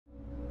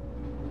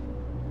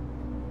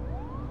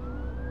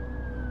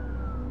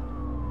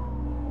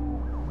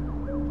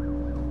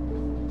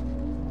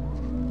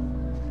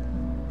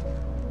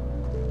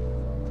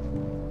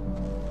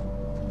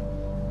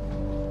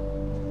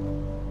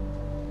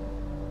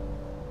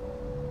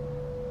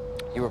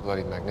You were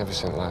bloody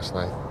magnificent last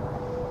night.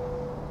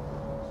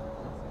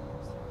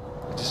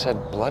 I just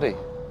said bloody.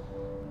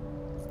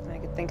 I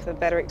could think of a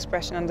better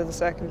expression under the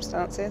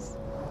circumstances.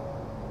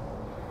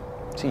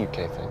 It's a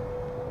UK thing.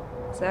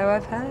 So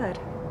I've heard.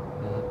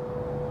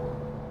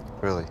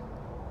 Mm-hmm. Really?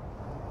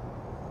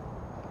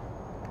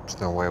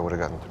 There's no way I would have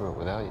gotten through it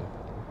without you.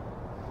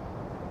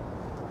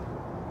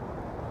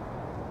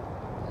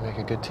 You make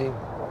a good team.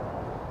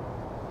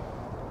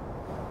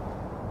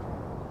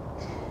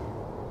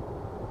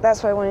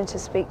 That's what I wanted to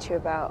speak to you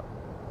about,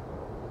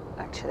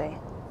 actually.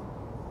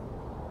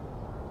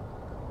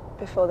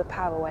 Before the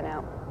power went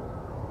out.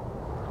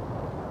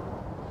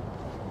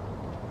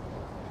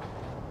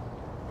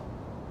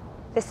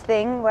 This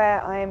thing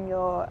where I am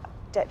your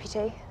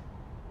deputy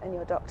and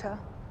your doctor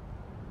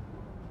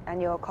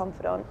and your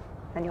confidant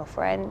and your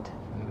friend.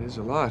 It is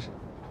a lot.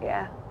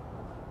 Yeah,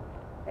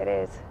 it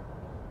is.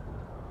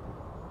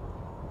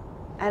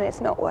 And it's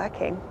not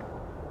working.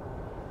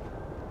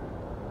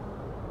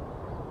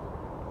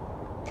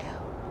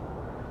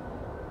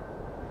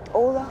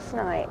 All last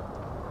night,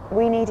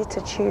 we needed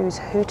to choose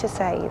who to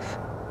save.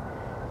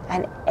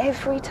 And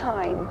every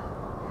time,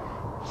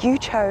 you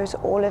chose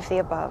all of the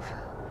above.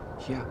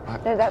 Yeah,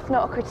 No, that's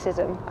not a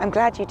criticism. I'm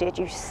glad you did.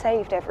 You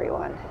saved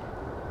everyone.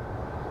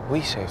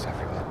 We saved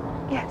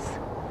everyone. Yes.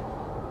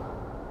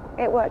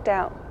 It worked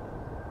out.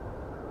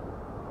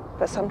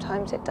 But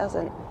sometimes it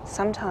doesn't.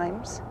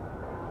 Sometimes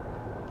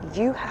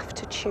you have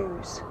to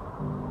choose.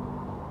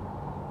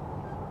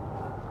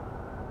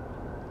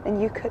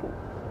 And you couldn't.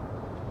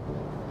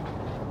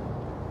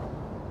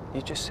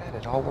 You just said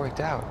it all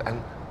worked out,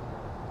 and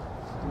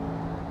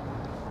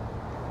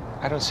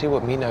I don't see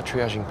what me not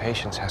triaging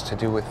patients has to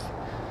do with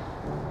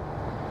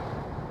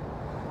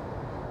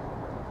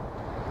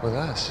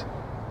us.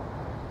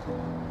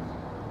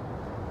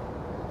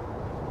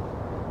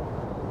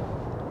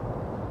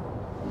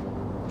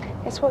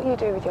 It's what you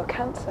do with your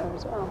cancer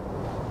as well.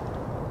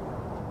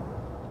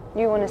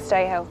 You want to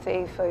stay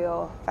healthy for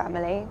your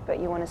family, but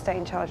you want to stay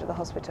in charge of the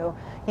hospital.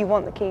 You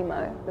want the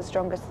chemo, the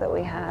strongest that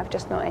we have,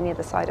 just not any of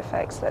the side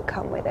effects that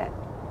come with it.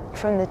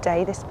 From the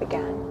day this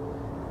began,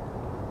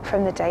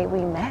 from the day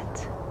we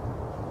met,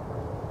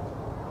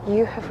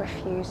 you have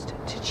refused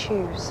to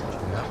choose.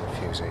 I'm not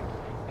refusing.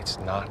 It's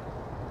not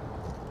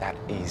that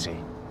easy.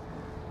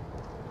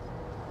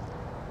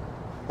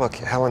 Look,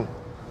 Helen,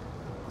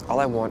 all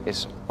I want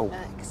is...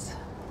 Max.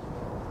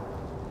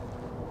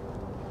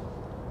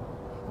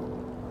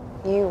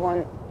 You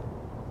want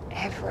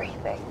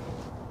everything.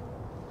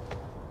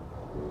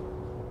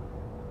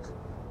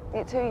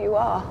 It's who you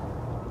are.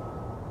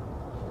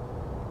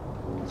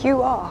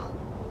 You are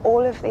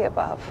all of the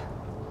above.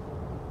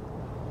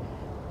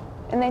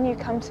 And then you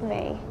come to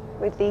me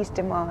with these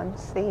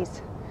demands,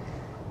 these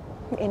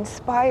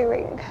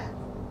inspiring,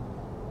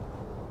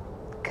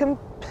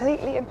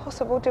 completely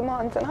impossible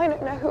demands, and I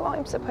don't know who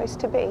I'm supposed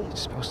to be.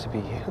 It's supposed to be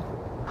you.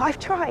 I've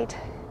tried.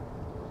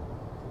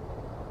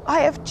 I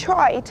have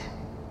tried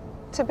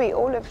to be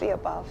all of the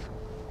above.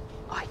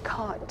 I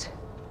can't.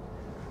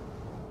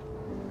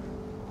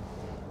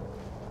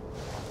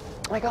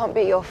 I can't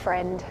be your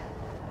friend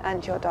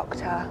and your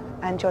doctor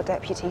and your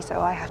deputy, so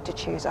I have to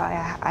choose. I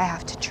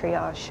have to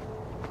triage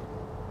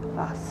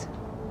us.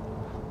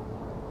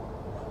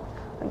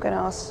 I'm going to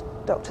ask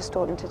Dr.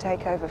 Staunton to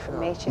take over from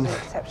me. She's an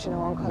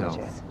exceptional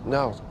oncologist.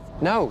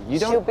 No, you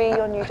don't... She'll be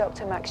your new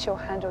Dr. Max. She'll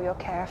handle your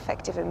care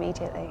effective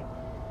immediately.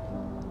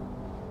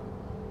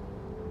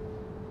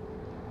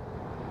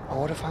 Well,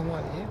 what if I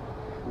want you?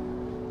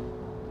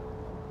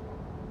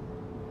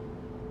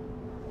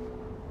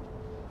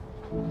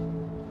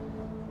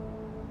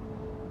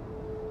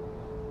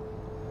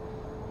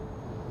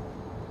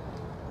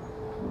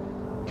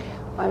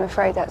 I'm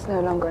afraid that's no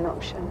longer an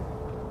option.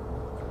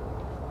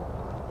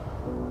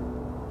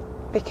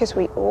 Because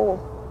we all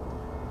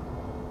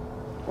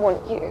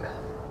want you.